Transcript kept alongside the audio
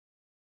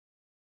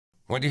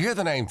When you hear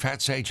the name Pat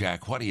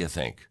Sajak, what do you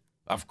think?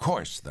 Of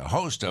course, the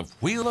host of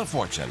Wheel of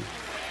Fortune.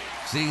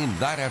 Seen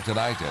night after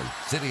night and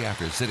city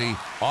after city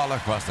all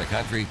across the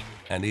country,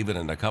 and even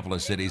in a couple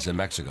of cities in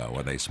Mexico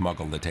where they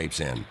smuggle the tapes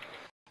in.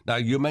 Now,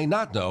 you may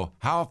not know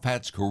how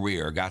Pat's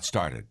career got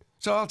started,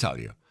 so I'll tell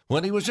you.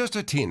 When he was just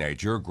a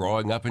teenager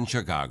growing up in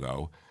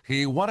Chicago,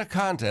 he won a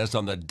contest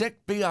on the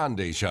Dick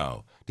Biondi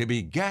Show to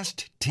be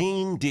guest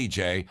teen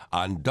DJ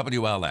on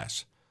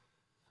WLS.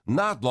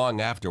 Not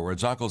long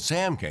afterwards, Uncle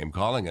Sam came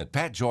calling and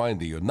Pat joined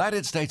the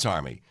United States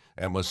Army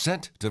and was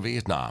sent to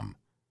Vietnam.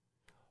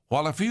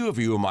 While a few of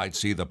you might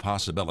see the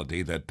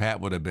possibility that Pat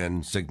would have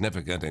been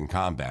significant in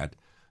combat,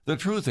 the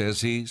truth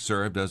is he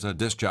served as a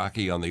disc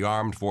jockey on the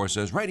Armed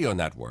Forces radio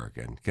network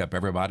and kept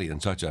everybody in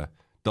such a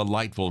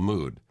delightful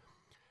mood.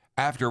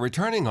 After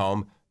returning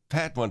home,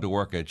 Pat went to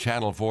work at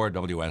Channel 4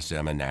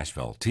 WSM in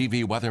Nashville,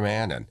 TV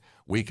weatherman and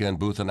weekend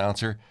booth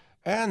announcer,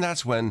 and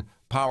that's when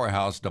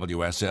powerhouse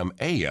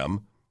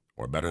WSM-AM,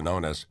 or better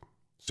known as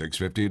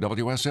 650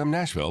 WSM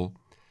Nashville,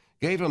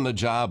 gave him the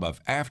job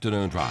of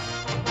afternoon drive.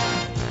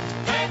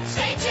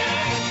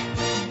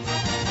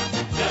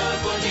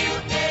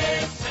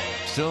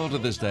 Still to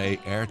this day,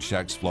 air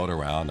checks float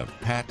around of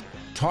Pat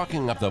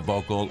talking up the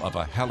vocal of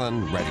a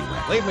Helen Reddy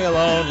record. Leave me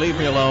alone, leave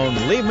me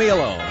alone, leave me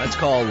alone. That's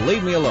called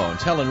Leave Me Alone.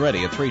 It's Helen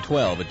Reddy at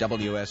 312 at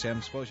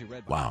WSM. Suppose you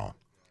read. Wow.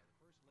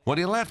 When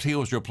he left, he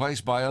was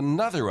replaced by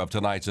another of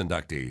tonight's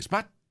inductees.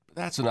 But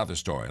that's another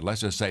story.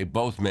 Let's just say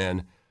both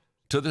men,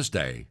 to this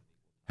day,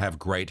 have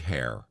great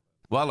hair.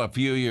 Well, a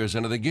few years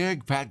into the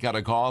gig, Pat got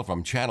a call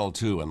from Channel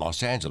 2 in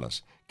Los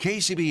Angeles,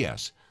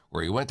 KCBS,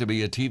 where he went to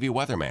be a TV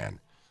weatherman.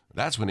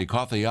 That's when he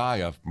caught the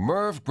eye of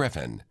Merv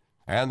Griffin.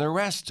 And the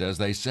rest, as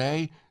they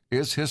say,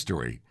 is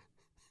history.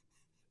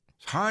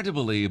 It's hard to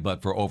believe,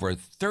 but for over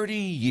 30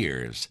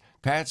 years,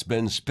 Pat's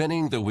been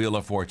spinning the Wheel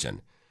of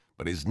Fortune.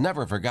 But he's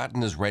never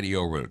forgotten his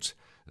radio roots.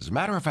 As a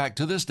matter of fact,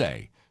 to this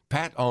day,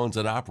 Pat owns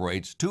and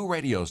operates 2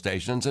 radio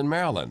stations in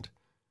Maryland.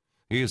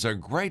 He is a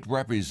great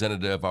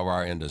representative of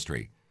our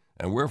industry,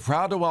 and we're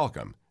proud to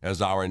welcome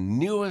as our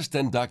newest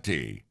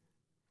inductee,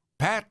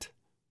 Pat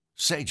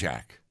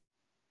Sajak.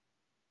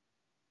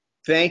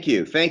 Thank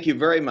you. Thank you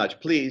very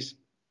much. Please,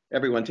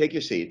 everyone, take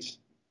your seats.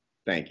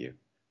 Thank you.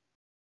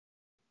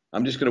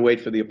 I'm just going to wait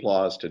for the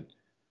applause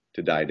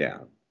to die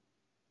down.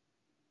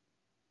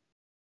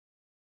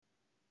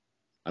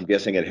 I'm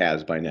guessing it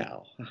has by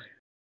now.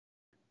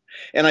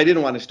 And I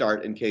didn't want to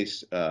start in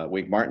case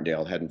Wink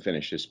Martindale hadn't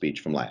finished his speech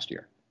from last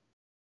year.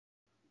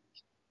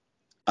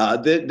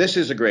 This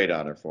is a great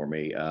honor for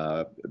me.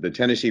 The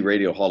Tennessee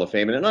Radio Hall of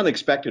Fame, and an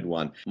unexpected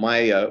one.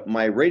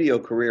 My radio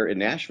career in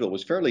Nashville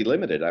was fairly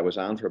limited. I was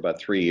on for about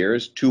 3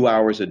 years, 2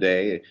 hours a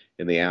day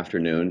in the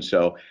afternoon.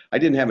 So I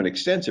didn't have an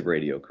extensive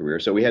radio career.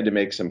 So we had to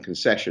make some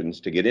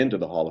concessions to get into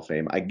the Hall of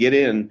Fame. I get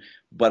in,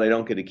 but I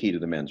don't get a key to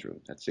the men's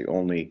room. That's the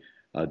only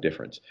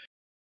difference.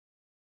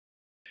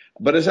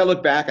 But as I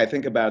look back, I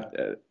think about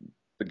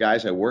the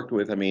guys I worked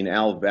with. I mean,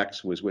 Al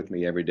Vex was with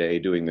me every day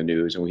doing the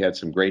news, and we had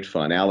some great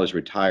fun. Al is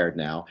retired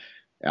now.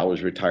 Al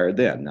was retired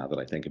then, now that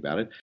I think about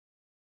it.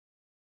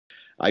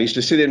 I used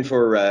to sit in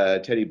for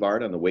Teddy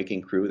Bart on the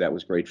Waking Crew. That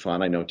was great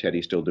fun. I know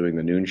Teddy's still doing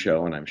the noon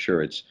show, and I'm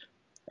sure it's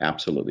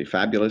absolutely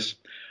fabulous.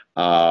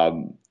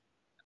 I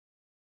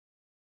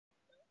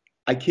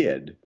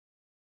kid.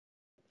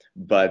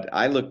 But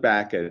I look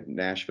back at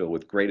Nashville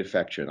with great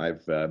affection.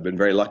 I've been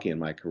very lucky in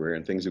my career,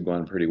 and things have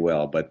gone pretty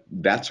well. But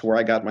that's where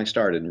I got my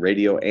start, in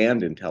radio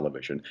and in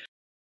television.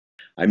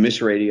 I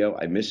miss radio.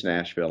 I miss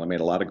Nashville. I made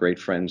a lot of great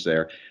friends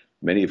there,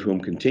 many of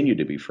whom continue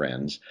to be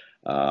friends.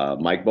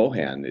 Mike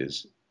Bohan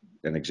is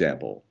an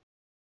example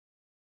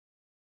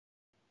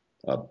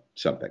of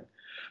something.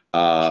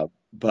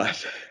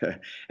 But and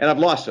I've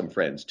lost some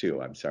friends,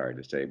 too, I'm sorry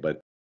to say.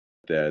 But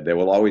they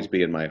will always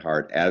be in my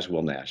heart, as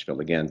will Nashville.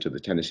 Again, to the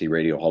Tennessee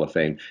Radio Hall of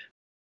Fame,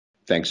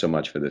 thanks so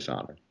much for this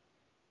honor.